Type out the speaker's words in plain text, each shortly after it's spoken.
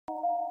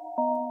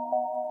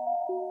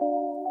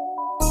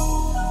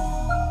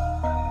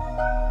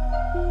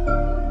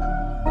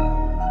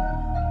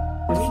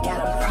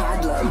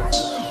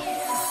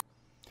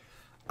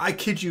I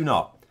kid you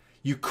not.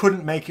 You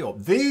couldn't make it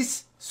up.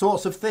 These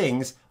sorts of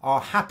things are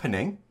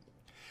happening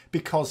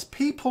because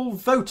people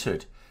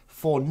voted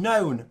for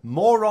known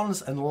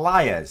morons and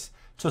liars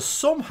to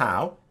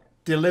somehow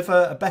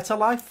deliver a better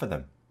life for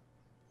them.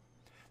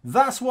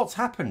 That's what's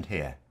happened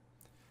here.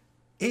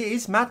 It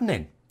is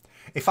maddening.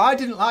 If I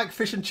didn't like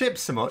fish and chips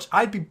so much,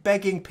 I'd be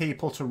begging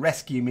people to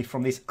rescue me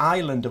from this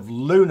island of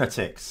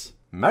lunatics.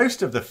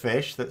 Most of the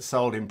fish that's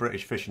sold in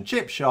British fish and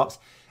chip shops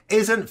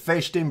isn't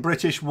fished in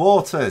British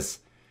waters.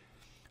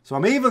 So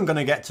I'm even going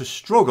to get to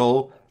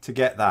struggle to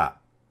get that.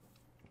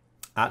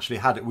 Actually,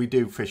 haddock, we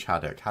do fish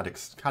haddock.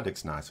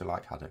 Haddock's nice. I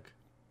like haddock.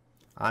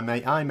 I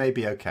may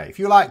be okay. If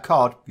you like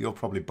cod, you're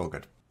probably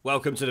buggered.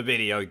 Welcome to the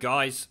video,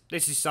 guys.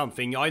 This is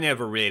something I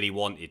never really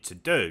wanted to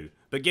do,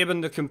 but given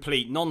the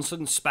complete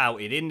nonsense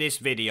spouted in this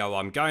video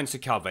I'm going to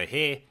cover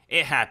here,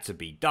 it had to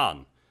be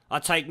done. I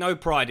take no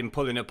pride in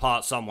pulling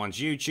apart someone's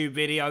YouTube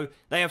video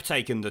they have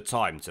taken the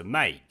time to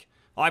make.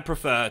 I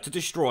prefer to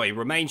destroy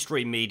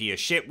mainstream media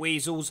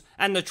shitweasels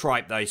and the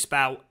tripe they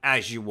spout,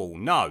 as you all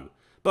know.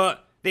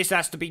 But this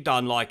has to be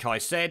done, like I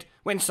said,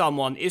 when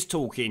someone is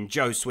talking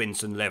Joe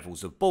Swinson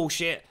levels of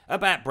bullshit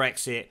about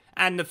Brexit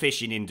and the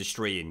fishing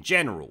industry in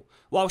general,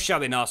 while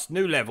showing us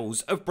new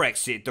levels of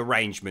Brexit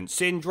derangement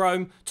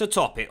syndrome to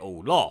top it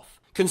all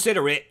off.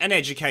 Consider it an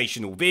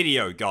educational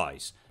video,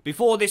 guys.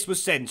 Before this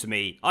was sent to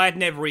me, I had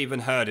never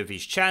even heard of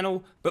his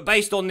channel, but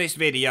based on this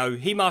video,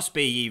 he must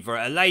be either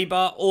a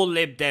Labour or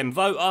Lib Dem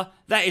voter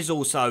that is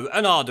also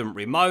an ardent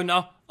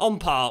Remoaner, on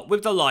par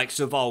with the likes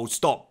of old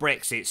Stop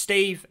Brexit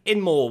Steve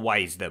in more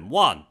ways than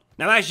one.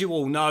 Now, as you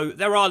all know,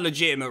 there are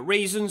legitimate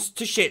reasons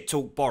to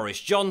shit-talk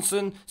Boris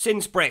Johnson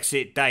since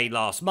Brexit Day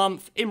last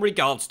month in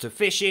regards to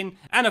fishing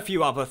and a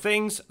few other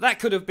things that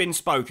could have been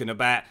spoken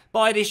about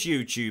by this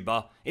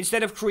YouTuber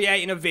instead of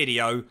creating a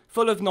video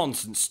full of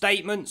nonsense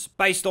statements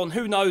based on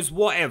who knows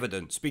what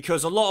evidence,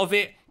 because a lot of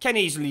it can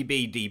easily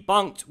be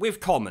debunked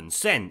with common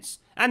sense,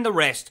 and the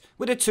rest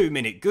with a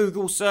 2-minute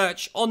Google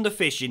search on the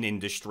fishing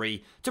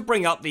industry to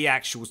bring up the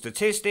actual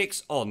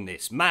statistics on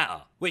this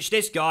matter, which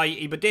this guy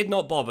either did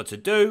not bother to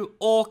do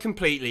or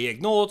completely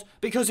ignored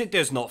because it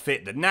does not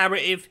fit the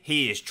narrative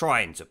he is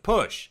trying to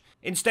push.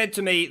 Instead,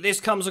 to me, this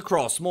comes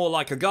across more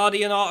like a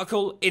Guardian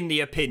article in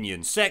the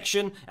opinion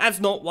section, as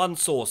not one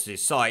source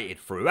is cited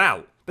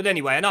throughout. But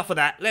anyway, enough of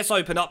that, let's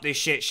open up this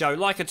shit show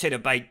like a tin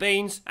of baked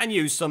beans and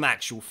use some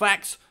actual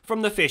facts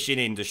from the fishing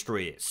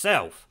industry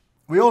itself.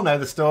 We all know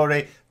the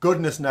story.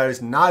 Goodness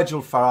knows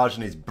Nigel Farage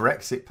and his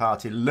Brexit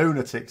party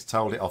lunatics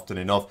told it often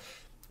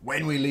enough.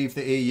 When we leave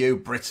the EU,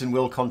 Britain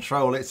will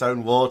control its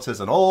own waters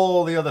and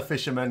all the other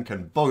fishermen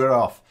can bugger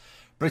off.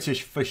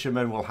 British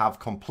fishermen will have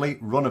complete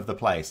run of the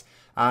place.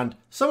 And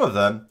some of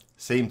them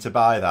seem to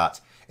buy that,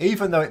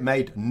 even though it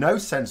made no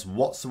sense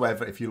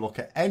whatsoever if you look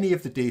at any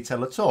of the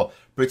detail at all.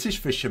 British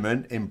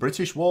fishermen in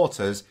British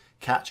waters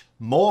catch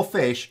more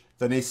fish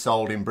than is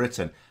sold in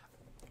Britain.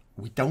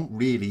 We don't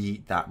really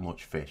eat that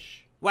much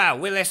fish. Wow,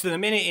 we're less than a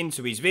minute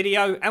into his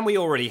video and we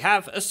already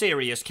have a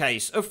serious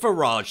case of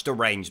Farage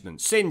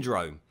derangement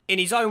syndrome. In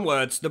his own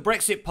words, the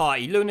Brexit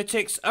Party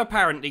lunatics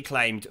apparently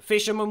claimed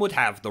fishermen would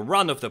have the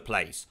run of the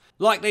place,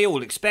 like they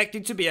all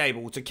expected to be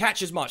able to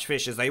catch as much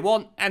fish as they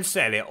want and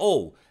sell it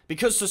all,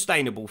 because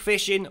sustainable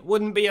fishing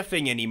wouldn't be a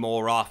thing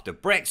anymore after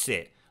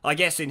Brexit. I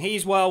guess in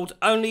his world,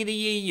 only the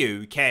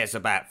EU cares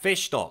about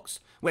fish stocks,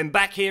 when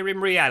back here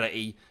in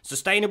reality,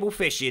 sustainable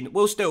fishing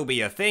will still be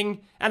a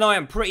thing, and I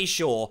am pretty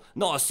sure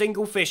not a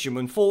single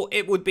fisherman thought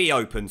it would be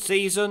open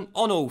season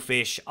on all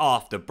fish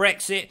after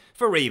Brexit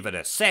for even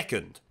a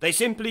second. They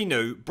simply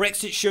knew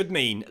Brexit should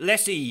mean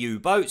less EU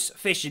boats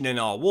fishing in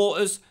our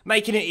waters,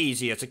 making it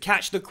easier to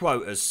catch the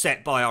quotas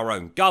set by our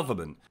own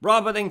government,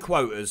 rather than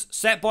quotas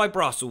set by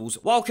Brussels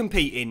while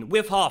competing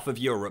with half of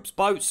Europe's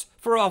boats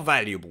for our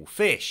valuable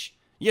fish.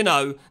 You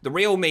know, the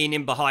real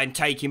meaning behind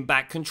taking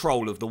back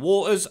control of the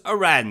waters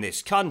around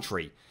this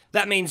country.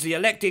 That means the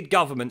elected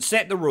government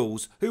set the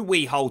rules who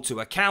we hold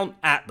to account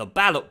at the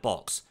ballot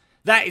box.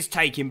 That is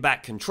taking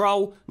back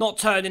control, not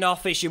turning our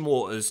fishing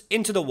waters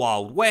into the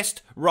Wild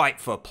West ripe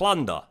for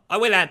plunder. I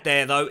will add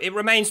there though, it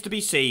remains to be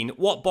seen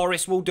what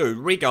Boris will do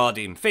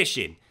regarding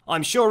fishing.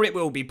 I'm sure it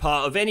will be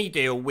part of any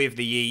deal with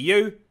the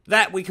EU,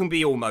 that we can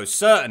be almost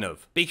certain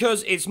of,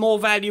 because it's more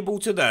valuable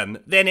to them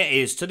than it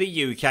is to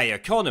the UK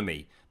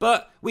economy.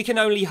 But we can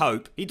only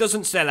hope he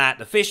doesn't sell out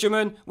the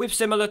fishermen with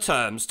similar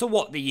terms to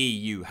what the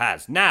EU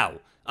has now.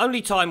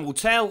 Only time will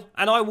tell,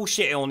 and I will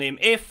shit on him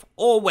if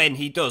or when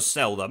he does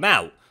sell them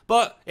out.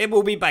 But it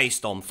will be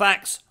based on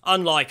facts,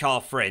 unlike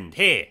our friend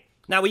here.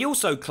 Now, he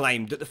also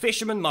claimed that the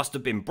fishermen must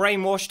have been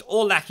brainwashed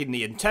or lacking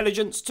the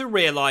intelligence to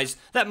realise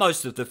that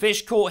most of the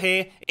fish caught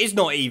here is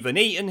not even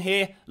eaten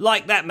here,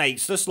 like that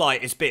makes the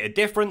slightest bit of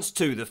difference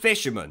to the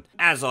fishermen,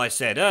 as I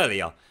said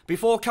earlier,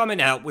 before coming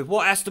out with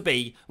what has to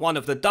be one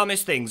of the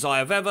dumbest things I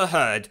have ever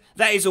heard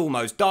that is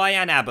almost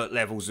Diane Abbott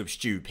levels of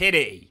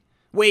stupidity.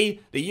 We,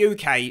 the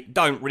UK,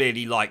 don't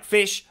really like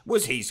fish,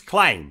 was his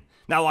claim.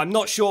 Now, I'm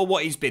not sure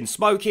what he's been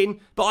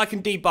smoking, but I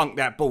can debunk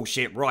that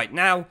bullshit right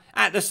now,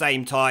 at the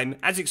same time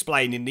as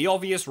explaining the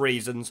obvious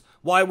reasons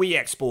why we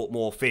export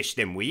more fish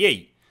than we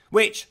eat.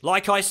 Which,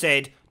 like I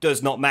said,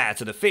 does not matter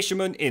to the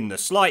fishermen in the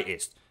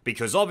slightest,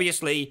 because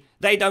obviously,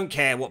 they don't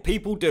care what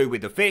people do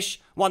with the fish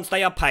once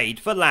they are paid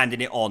for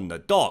landing it on the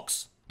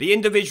docks. The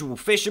individual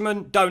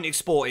fishermen don't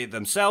export it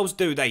themselves,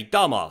 do they,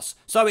 dumbass?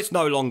 So it's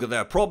no longer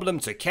their problem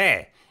to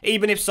care,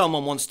 even if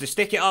someone wants to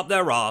stick it up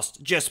their arse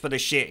just for the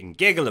shit and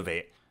giggle of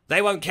it.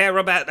 They won't care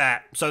about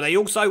that, so they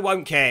also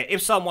won't care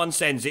if someone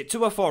sends it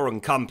to a foreign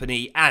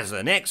company as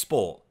an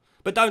export.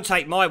 But don't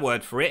take my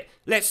word for it,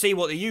 let's see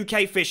what the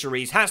UK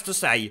Fisheries has to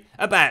say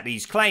about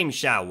these claims,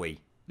 shall we?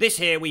 This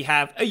here we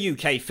have a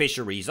UK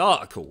Fisheries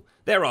article.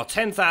 There are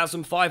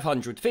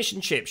 10,500 fish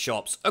and chip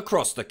shops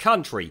across the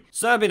country,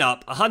 serving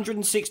up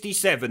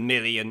 167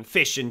 million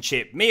fish and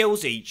chip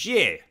meals each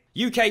year.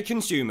 UK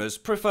consumers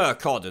prefer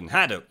cod and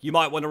haddock. You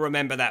might want to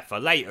remember that for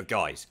later,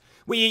 guys.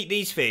 We eat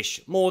these fish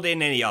more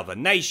than any other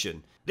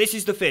nation. This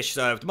is the fish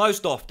served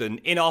most often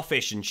in our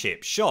fish and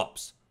chip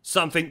shops.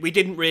 Something we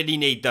didn't really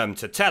need them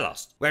to tell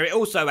us. Where it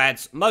also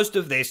adds, most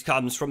of this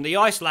comes from the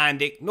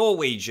Icelandic,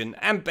 Norwegian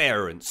and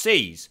Barents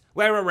Seas,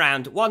 where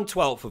around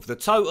 1/12 of the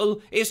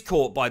total is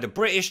caught by the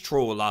British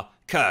trawler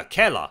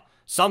cked,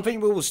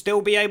 something we will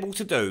still be able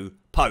to do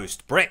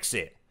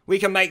post-Brexit. We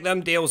can make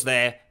them deals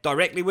there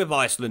directly with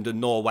Iceland and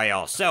Norway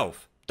ourselves.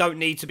 Don't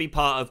need to be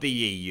part of the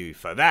EU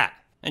for that.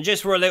 And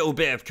just for a little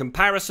bit of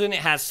comparison,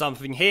 it has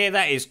something here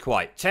that is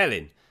quite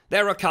telling.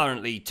 There are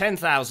currently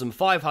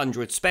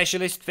 10,500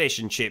 specialist fish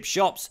and chip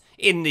shops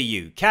in the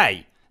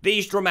UK.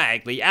 These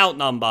dramatically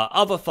outnumber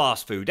other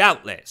fast food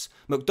outlets.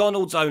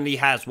 McDonald's only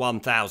has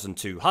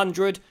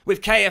 1,200,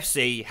 with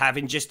KFC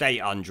having just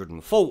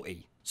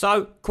 840.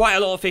 So, quite a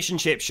lot of fish and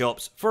chip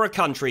shops for a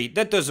country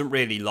that doesn't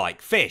really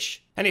like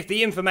fish. And if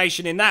the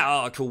information in that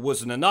article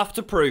wasn't enough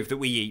to prove that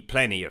we eat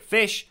plenty of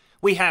fish,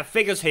 we have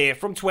figures here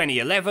from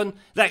 2011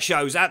 that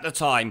shows at the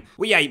time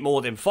we ate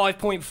more than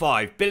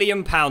 £5.5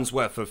 billion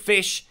worth of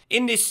fish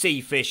in this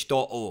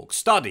seafish.org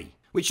study,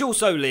 which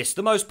also lists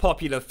the most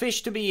popular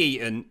fish to be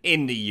eaten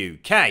in the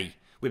UK,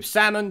 with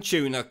salmon,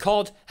 tuna,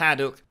 cod,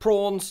 haddock,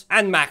 prawns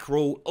and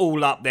mackerel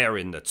all up there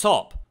in the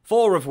top,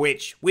 4 of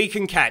which we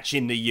can catch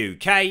in the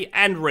UK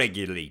and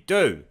regularly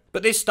do.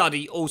 But this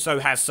study also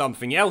has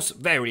something else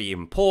very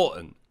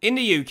important. In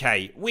the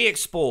UK, we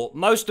export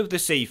most of the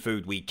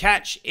seafood we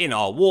catch in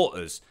our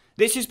waters.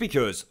 This is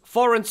because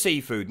foreign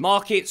seafood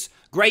markets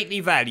greatly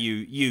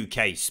value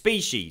UK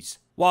species,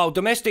 while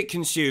domestic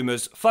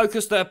consumers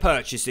focus their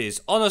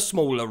purchases on a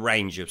smaller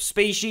range of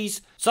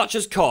species, such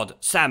as cod,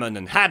 salmon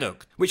and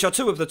haddock, which are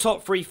 2 of the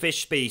top 3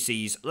 fish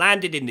species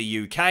landed in the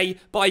UK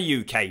by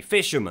UK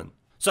fishermen.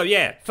 So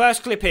yeah,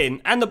 first clip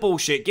in, and the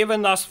bullshit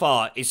given thus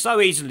far is so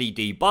easily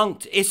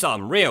debunked, it's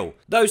unreal.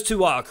 Those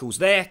 2 articles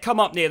there come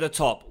up near the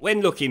top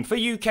when looking for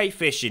UK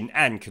fishing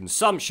and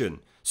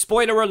consumption.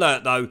 Spoiler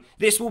alert though,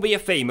 this will be a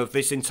theme of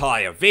this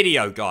entire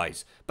video,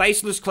 guys.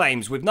 Baseless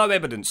claims with no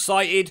evidence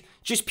cited,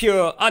 just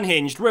pure,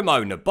 unhinged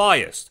Remoaner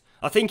bias.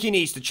 I think he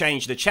needs to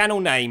change the channel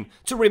name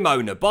to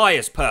Remoaner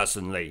Bias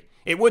personally.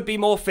 It would be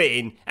more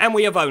fitting, and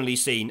we have only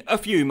seen a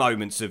few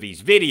moments of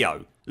his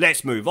video.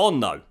 Let's move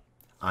on though.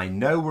 I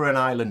know we're an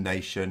island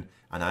nation,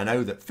 and I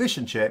know that fish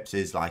and chips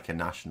is like a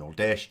national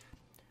dish.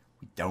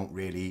 We don't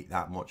really eat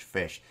that much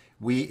fish.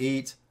 We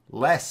eat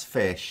less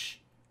fish,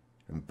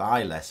 and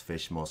buy less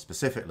fish more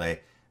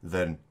specifically,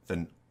 than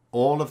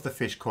all of the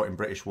fish caught in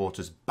British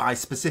waters by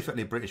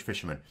specifically British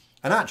fishermen.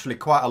 And actually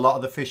quite a lot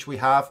of the fish we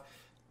have,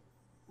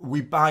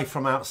 we buy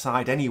from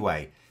outside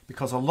anyway,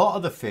 because a lot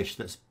of the fish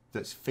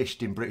that's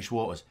fished in British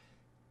waters,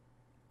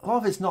 a lot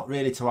of it's not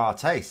really to our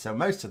taste, so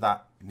most of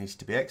that needs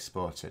to be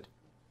exported.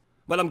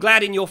 Well, I'm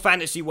glad in your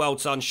fantasy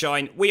world,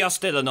 sunshine, we are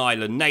still an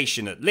island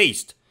nation at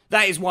least.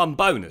 That is one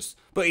bonus,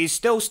 but he's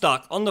still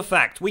stuck on the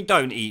fact we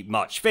don't eat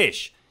much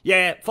fish.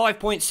 Yeah,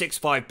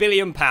 £5.65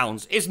 billion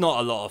is not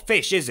a lot of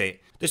fish, is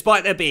it?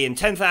 Despite there being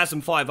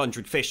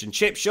 10,500 fish and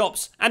chip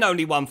shops and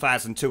only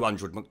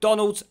 1,200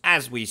 McDonald's,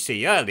 as we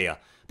see earlier.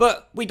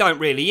 But we don't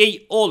really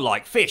eat or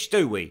like fish,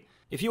 do we?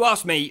 If you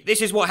ask me,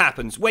 this is what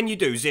happens when you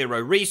do zero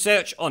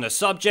research on a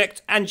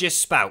subject and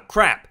just spout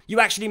crap. You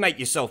actually make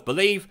yourself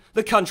believe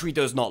the country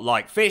does not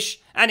like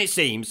fish, and it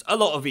seems a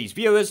lot of these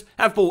viewers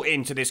have bought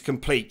into this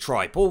complete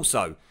tripe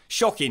also.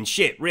 Shocking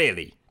shit,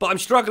 really. But I'm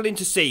struggling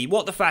to see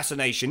what the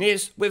fascination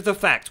is with the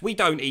fact we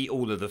don't eat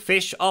all of the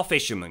fish our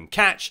fishermen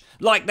catch,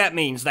 like that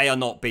means they are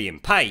not being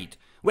paid.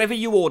 Whether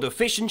you order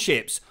fish and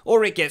chips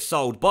or it gets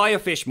sold by a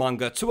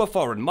fishmonger to a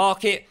foreign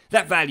market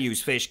that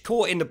values fish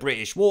caught in the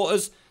British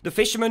waters, the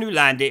fishermen who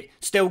land it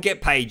still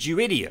get paid, you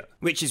idiot.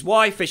 Which is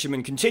why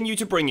fishermen continue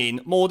to bring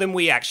in more than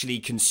we actually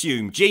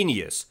consume,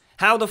 genius.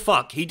 How the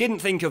fuck he didn't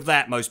think of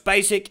that most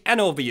basic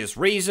and obvious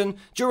reason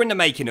during the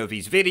making of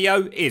his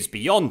video is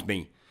beyond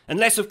me.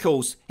 Unless, of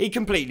course, he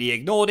completely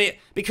ignored it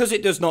because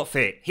it does not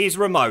fit his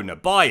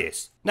Remoaner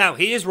bias. Now,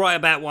 he is right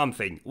about one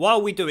thing. While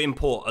we do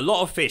import a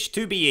lot of fish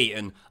to be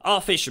eaten,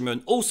 our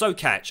fishermen also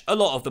catch a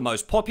lot of the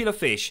most popular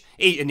fish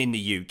eaten in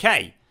the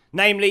UK.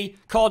 namely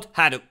cod,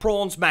 haddock,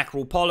 prawns,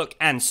 mackerel, pollock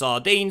and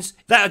sardines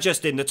that are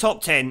just in the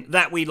top 10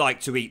 that we like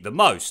to eat the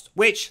most,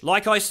 which,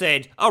 like I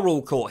said, are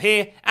all caught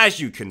here, as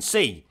you can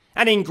see,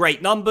 and in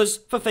great numbers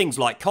for things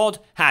like cod,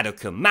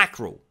 haddock and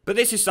mackerel. But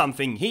this is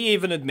something he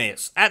even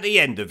admits at the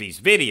end of his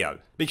video,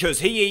 because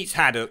he eats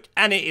haddock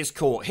and it is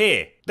caught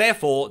here,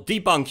 therefore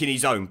debunking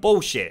his own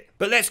bullshit.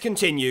 But let's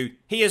continue,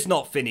 he has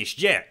not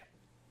finished yet.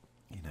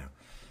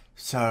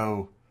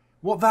 So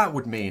what that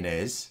would mean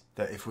is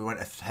that if we went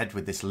ahead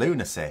with this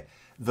lunacy,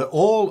 that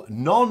all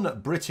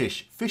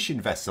non-British fishing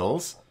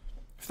vessels,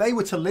 if they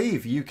were to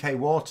leave UK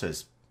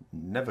waters,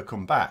 never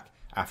come back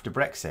after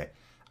Brexit,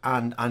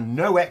 and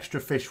no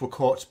extra fish were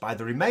caught by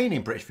the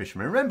remaining British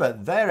fishermen. Remember,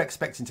 they're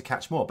expecting to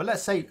catch more, but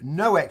let's say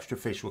no extra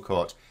fish were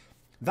caught.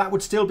 That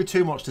would still be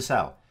too much to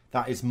sell.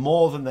 That is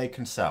more than they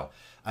can sell.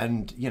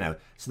 And,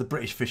 so the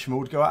British fishermen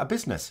would go out of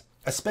business,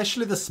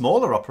 especially the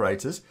smaller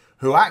operators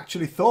who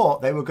actually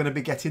thought they were going to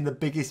be getting the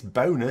biggest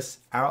bonus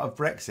out of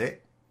Brexit,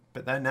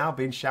 but they're now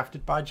being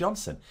shafted by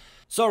Johnson.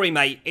 Sorry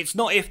mate, it's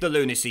not if the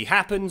lunacy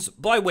happens,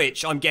 by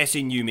which I'm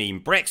guessing you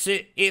mean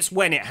Brexit, it's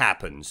when it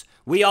happens.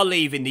 We are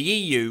leaving the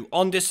EU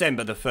on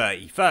December the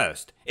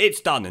 31st.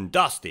 It's done and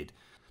dusted.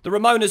 The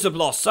Remoaners have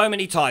lost so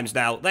many times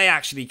now, they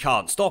actually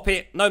can't stop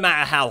it, no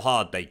matter how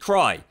hard they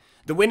cry.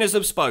 The winners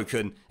have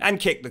spoken and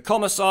kicked the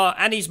Commissar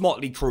and his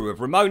motley crew of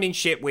Remoaning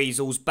shit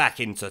weasels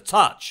back into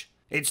touch.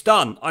 It's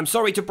done. I'm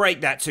sorry to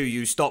break that to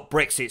you, Stop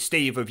Brexit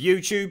Steve of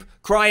YouTube.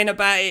 Crying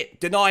about it,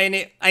 denying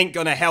it, ain't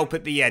gonna help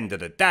at the end of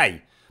the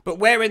day. But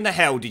where in the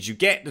hell did you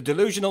get the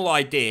delusional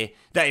idea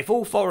that if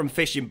all foreign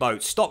fishing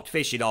boats stopped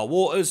fishing our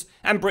waters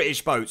and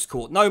British boats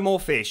caught no more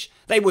fish,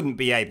 they wouldn't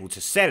be able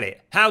to sell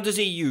it? How does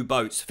EU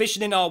boats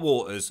fishing in our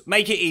waters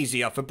make it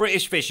easier for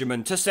British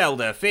fishermen to sell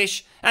their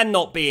fish, and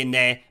not being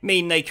there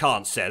mean they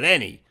can't sell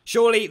any?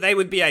 Surely they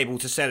would be able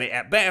to sell it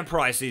at better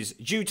prices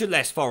due to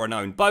less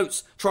foreign-owned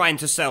boats trying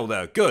to sell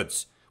their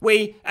goods.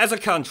 We, as a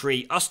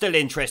country, are still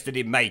interested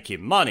in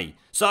making money,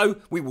 so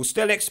we will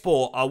still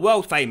export our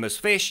world-famous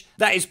fish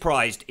that is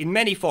prized in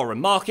many foreign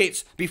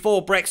markets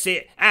before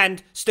Brexit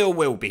and still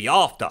will be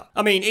after.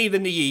 I mean,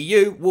 even the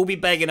EU will be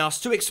begging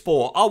us to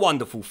export our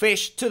wonderful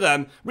fish to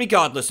them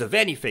regardless of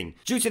anything,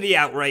 due to the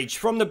outrage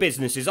from the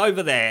businesses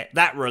over there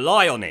that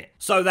rely on it.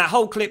 So that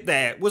whole clip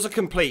there was a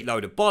complete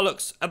load of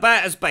bollocks,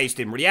 about as based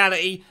in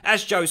reality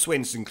as Jo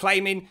Swinson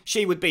claiming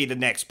she would be the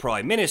next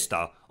Prime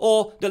Minister,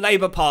 or the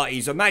Labour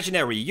Party's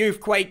imaginary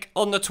youthquake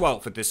on the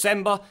 12th of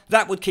December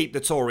that would keep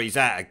the Tories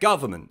out of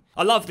government.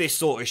 I love this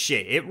sort of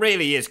shit, it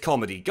really is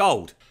comedy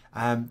gold.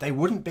 They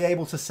wouldn't be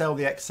able to sell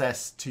the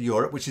excess to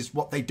Europe, which is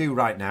what they do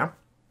right now,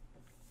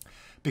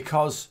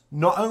 because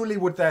not only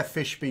would their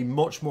fish be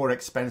much more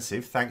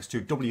expensive thanks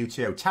to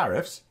WTO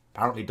tariffs,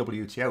 apparently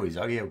WTO is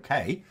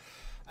okay,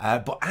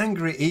 but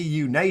angry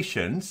EU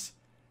nations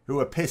who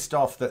are pissed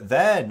off that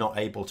they're not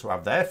able to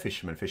have their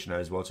fishermen fishing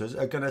those waters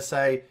are going to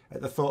say,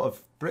 at the thought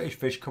of British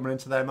fish coming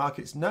into their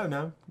markets,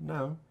 no.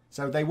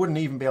 So they wouldn't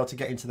even be able to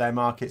get into their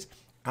markets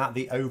at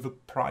the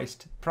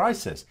overpriced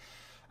prices.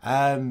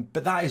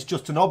 But that is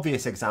just an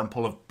obvious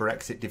example of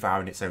Brexit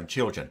devouring its own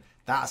children.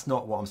 That's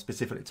not what I'm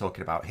specifically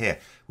talking about here.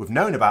 We've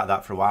known about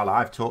that for a while.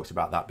 I've talked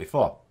about that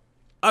before.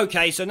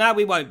 Okay, so now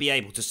we won't be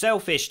able to sell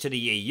fish to the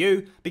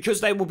EU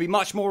because they will be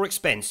much more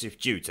expensive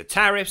due to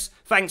tariffs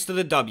thanks to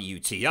the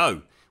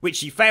WTO,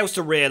 which he fails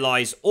to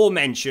realise or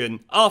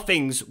mention are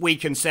things we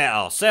can set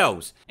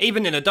ourselves.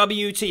 Even in a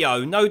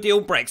WTO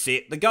no-deal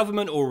Brexit, the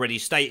government already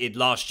stated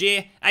last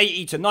year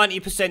 80 to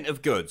 90%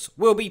 of goods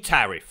will be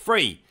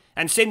tariff-free.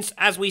 And since,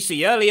 as we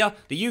see earlier,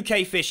 the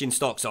UK fishing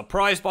stocks are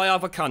prized by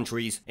other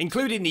countries,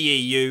 including the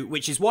EU,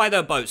 which is why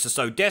their boats are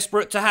so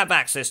desperate to have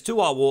access to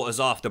our waters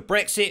after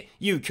Brexit,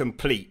 you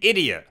complete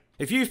idiot.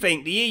 If you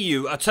think the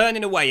EU are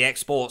turning away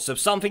exports of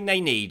something they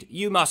need,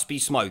 you must be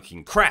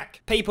smoking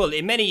crack. People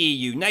in many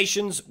EU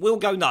nations will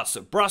go nuts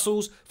at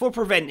Brussels for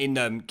preventing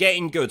them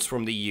getting goods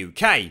from the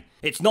UK.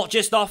 It's not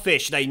just our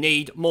fish they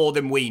need more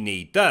than we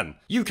need them.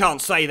 You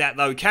can't say that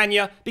though, can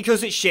ya?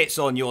 Because it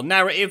shits on your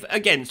narrative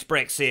against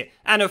Brexit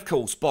and of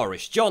course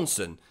Boris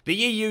Johnson. The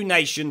EU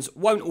nations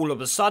won't all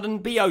of a sudden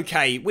be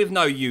okay with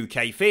no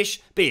UK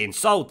fish being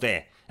sold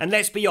there. And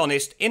let's be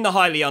honest, in the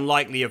highly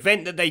unlikely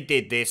event that they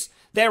did this,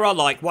 there are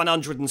like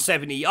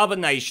 170 other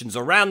nations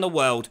around the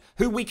world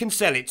who we can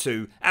sell it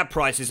to at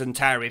prices and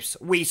tariffs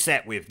we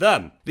set with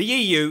them. The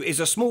EU is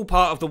a small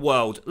part of the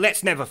world,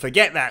 let's never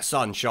forget that,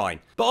 sunshine.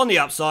 But on the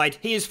upside,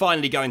 he is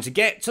finally going to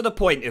get to the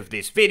point of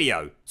this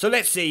video. So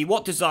let's see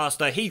what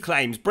disaster he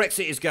claims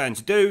Brexit is going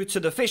to do to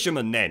the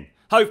fishermen then.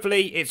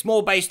 Hopefully it's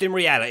more based in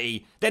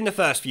reality than the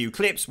first few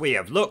clips we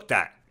have looked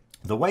at.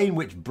 The way in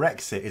which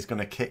Brexit is going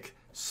to kick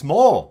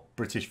small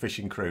British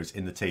fishing crews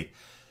in the teeth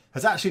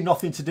has actually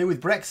nothing to do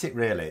with Brexit,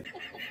 really.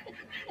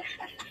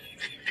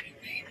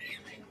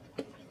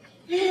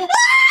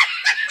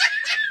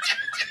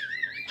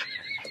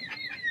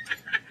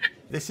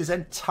 This is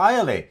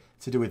entirely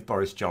to do with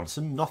Boris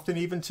Johnson, nothing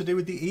even to do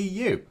with the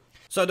EU.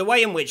 So the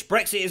way in which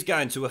Brexit is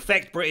going to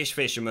affect British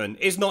fishermen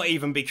is not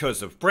even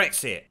because of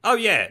Brexit. Oh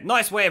yeah,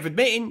 nice way of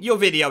admitting your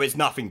video is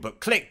nothing but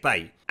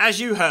clickbait. As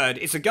you heard,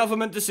 it's a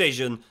government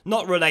decision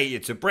not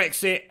related to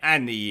Brexit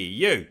and the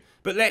EU.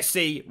 But let's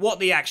see what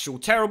the actual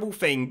terrible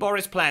thing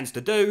Boris plans to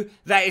do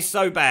that is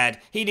so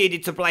bad he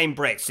needed to blame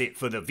Brexit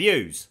for the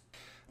views.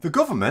 The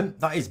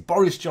government, that is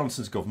Boris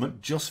Johnson's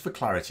government, just for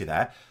clarity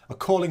there, are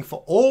calling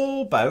for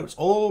all boats,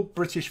 all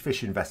British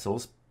fishing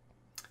vessels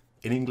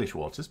in English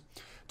waters,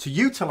 to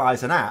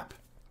utilise an app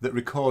that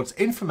records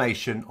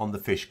information on the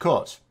fish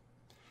caught.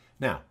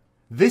 Now,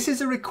 this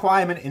is a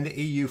requirement in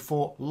the EU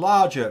for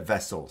larger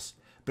vessels,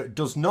 but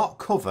does not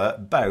cover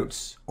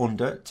boats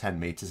under 10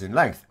 metres in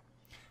length.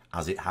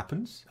 As it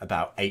happens,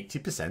 about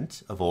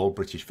 80% of all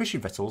British fishing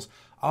vessels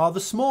are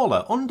the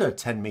smaller, under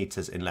 10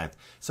 metres in length.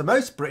 So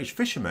most British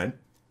fishermen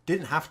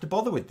didn't have to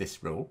bother with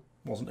this rule.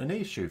 It wasn't an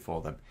issue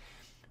for them.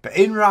 But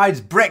in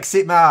rides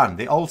Brexit Man,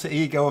 the alter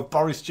ego of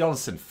Boris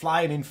Johnson,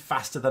 flying in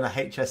faster than a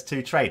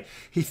HS2 train.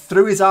 He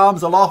threw his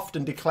arms aloft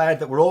and declared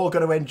that we're all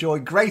going to enjoy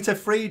greater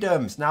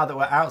freedoms now that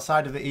we're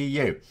outside of the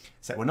EU.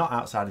 Except we're not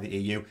outside of the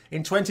EU.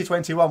 In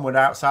 2021, we're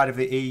outside of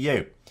the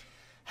EU.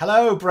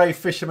 Hello, brave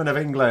fishermen of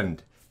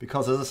England.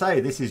 Because, as I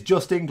say, this is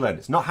just England.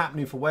 It's not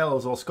happening for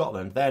Wales or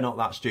Scotland. They're not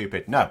that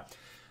stupid. No.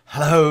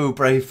 Hello,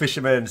 brave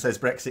fishermen, says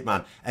Brexit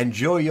Man.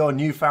 Enjoy your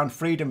newfound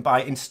freedom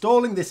by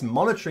installing this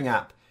monitoring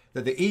app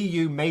that the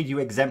EU made you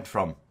exempt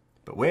from.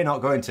 But we're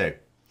not going to.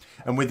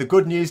 And with the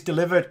good news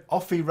delivered,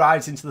 off he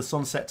rides into the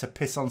sunset to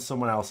piss on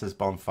someone else's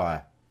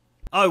bonfire.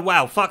 Oh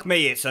wow, fuck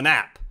me, it's an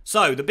app.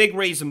 So, the big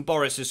reason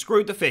Boris has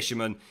screwed the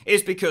fishermen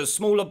is because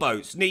smaller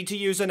boats need to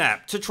use an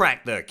app to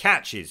track their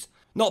catches.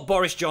 Not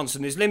Boris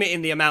Johnson is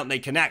limiting the amount they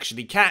can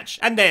actually catch,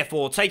 and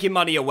therefore taking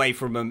money away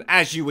from them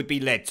as you would be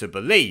led to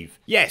believe.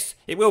 Yes,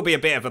 it will be a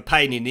bit of a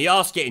pain in the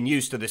arse getting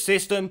used to the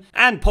system,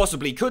 and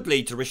possibly could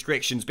lead to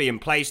restrictions being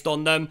placed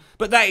on them,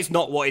 but that is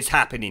not what is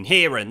happening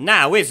here and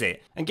now, is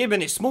it? And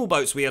given it's small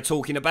boats we are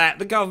talking about,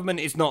 the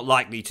government is not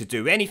likely to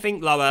do anything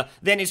lower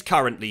than is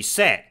currently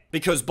set,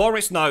 because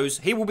Boris knows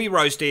he will be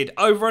roasted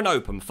over an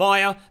open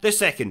fire the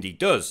second he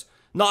does.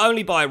 Not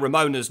only by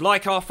Remoaners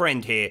like our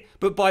friend here,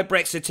 but by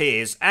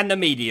Brexiteers and the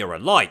media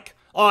alike.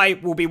 I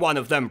will be one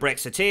of them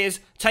Brexiteers,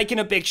 taking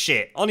a big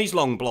shit on his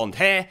long blonde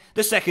hair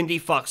the second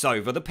he fucks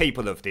over the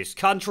people of this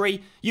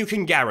country, you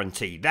can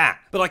guarantee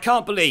that. But I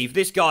can't believe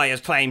this guy has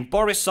claimed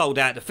Boris sold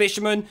out the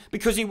fishermen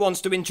because he wants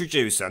to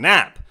introduce an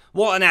app.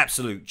 What an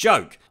absolute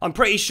joke. I'm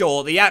pretty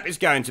sure the app is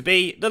going to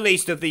be the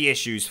least of the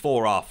issues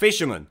for our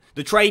fishermen.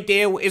 The trade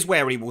deal is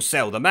where he will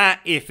sell them at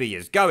if he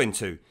is going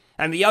to.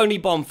 And the only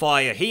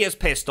bonfire he has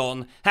pissed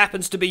on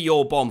happens to be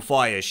your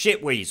bonfire,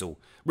 shitweasel.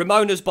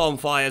 Remoaner's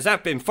bonfires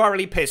have been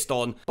thoroughly pissed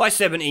on by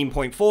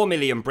 17.4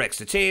 million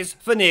Brexiteers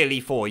for nearly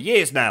 4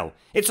 years now.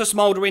 It's a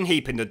smouldering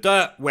heap in the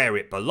dirt where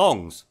it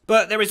belongs.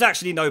 But there is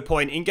actually no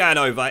point in going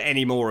over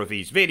any more of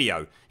his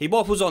video. He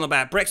waffles on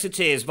about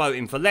Brexiteers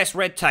voting for less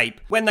red tape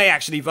when they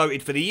actually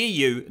voted for the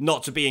EU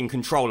not to be in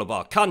control of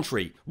our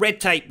country. Red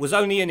tape was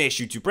only an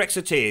issue to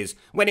Brexiteers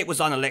when it was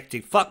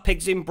unelected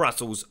fuckpigs in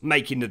Brussels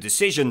making the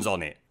decisions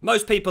on it.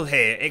 Most people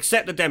here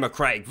accept the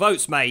democratic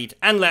votes made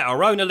and let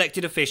our own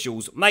elected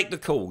officials make the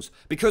calls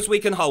because we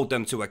can hold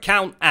them to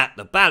account at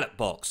the ballot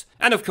box.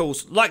 And of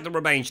course, like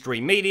the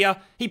mainstream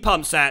media, he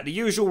pumps out the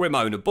usual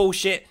Remoaner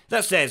bullshit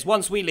that says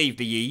once we leave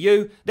the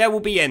EU, there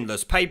will be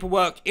endless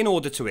paperwork in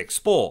order to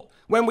export.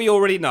 When we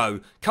already know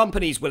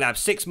companies will have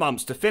 6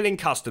 months to fill in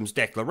customs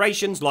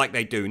declarations like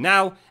they do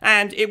now,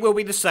 and it will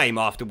be the same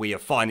after we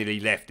have finally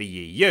left the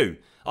EU.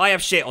 I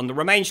have shit on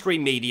the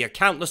mainstream media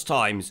countless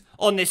times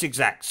on this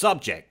exact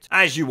subject,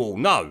 as you all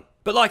know.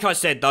 But like I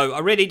said though, I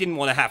really didn't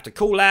want to have to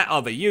call out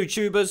other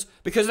YouTubers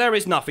because there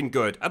is nothing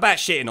good about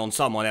shitting on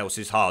someone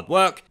else's hard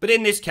work, but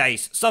in this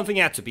case, something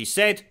had to be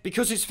said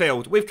because it's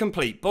filled with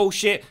complete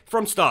bullshit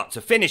from start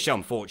to finish,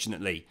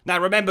 unfortunately. Now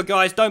remember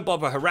guys, don't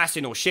bother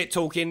harassing or shit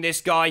talking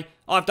this guy.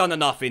 I've done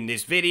enough in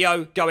this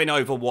video going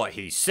over what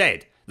he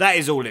said. That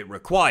is all it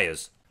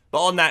requires.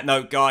 But on that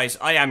note guys,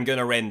 I am going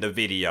to end the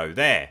video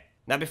there.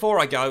 Now before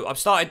I go, I've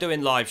started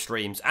doing live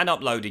streams and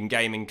uploading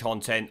gaming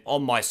content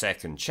on my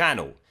second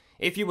channel.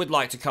 If you would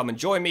like to come and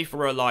join me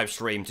for a live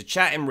stream to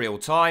chat in real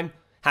time,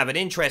 have an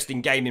interest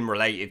in gaming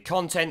related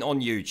content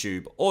on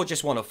YouTube, or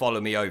just want to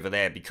follow me over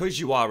there because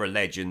you are a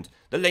legend,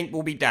 the link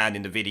will be down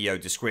in the video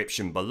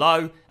description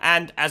below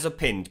and as a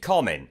pinned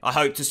comment. I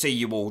hope to see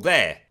you all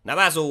there. Now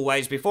as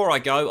always, before I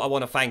go, I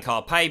want to thank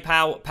our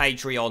PayPal,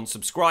 Patreon,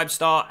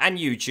 Subscribestar and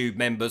YouTube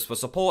members for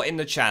supporting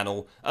the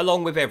channel,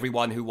 along with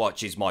everyone who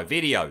watches my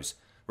videos.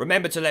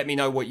 Remember to let me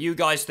know what you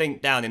guys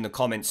think down in the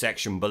comment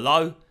section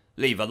below.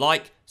 Leave a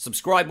like,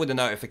 subscribe with the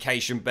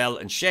notification bell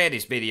and share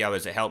this video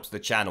as it helps the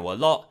channel a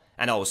lot,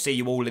 and I will see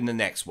you all in the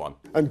next one.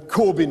 And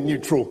Corbyn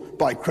neutral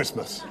by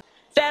Christmas.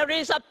 There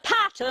is a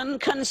pattern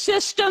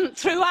consistent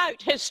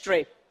throughout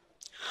history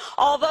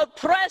of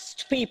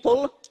oppressed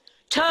people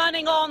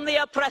turning on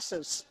the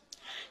oppressors.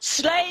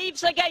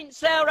 Slaves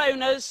against their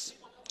owners,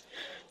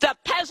 the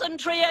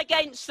peasantry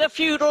against the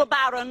feudal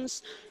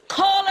barons,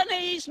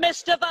 colonies,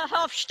 Mr.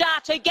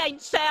 Verhofstadt,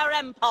 against their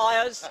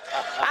empires.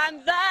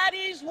 And that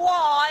is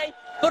why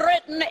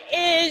Britain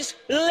is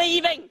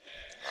leaving.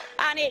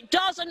 And it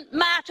doesn't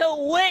matter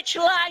which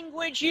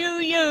language you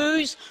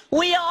use,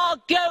 we are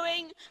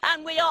going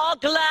and we are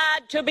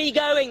glad to be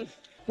going.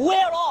 We're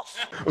off.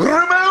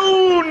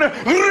 Remoan!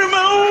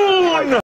 Remoan!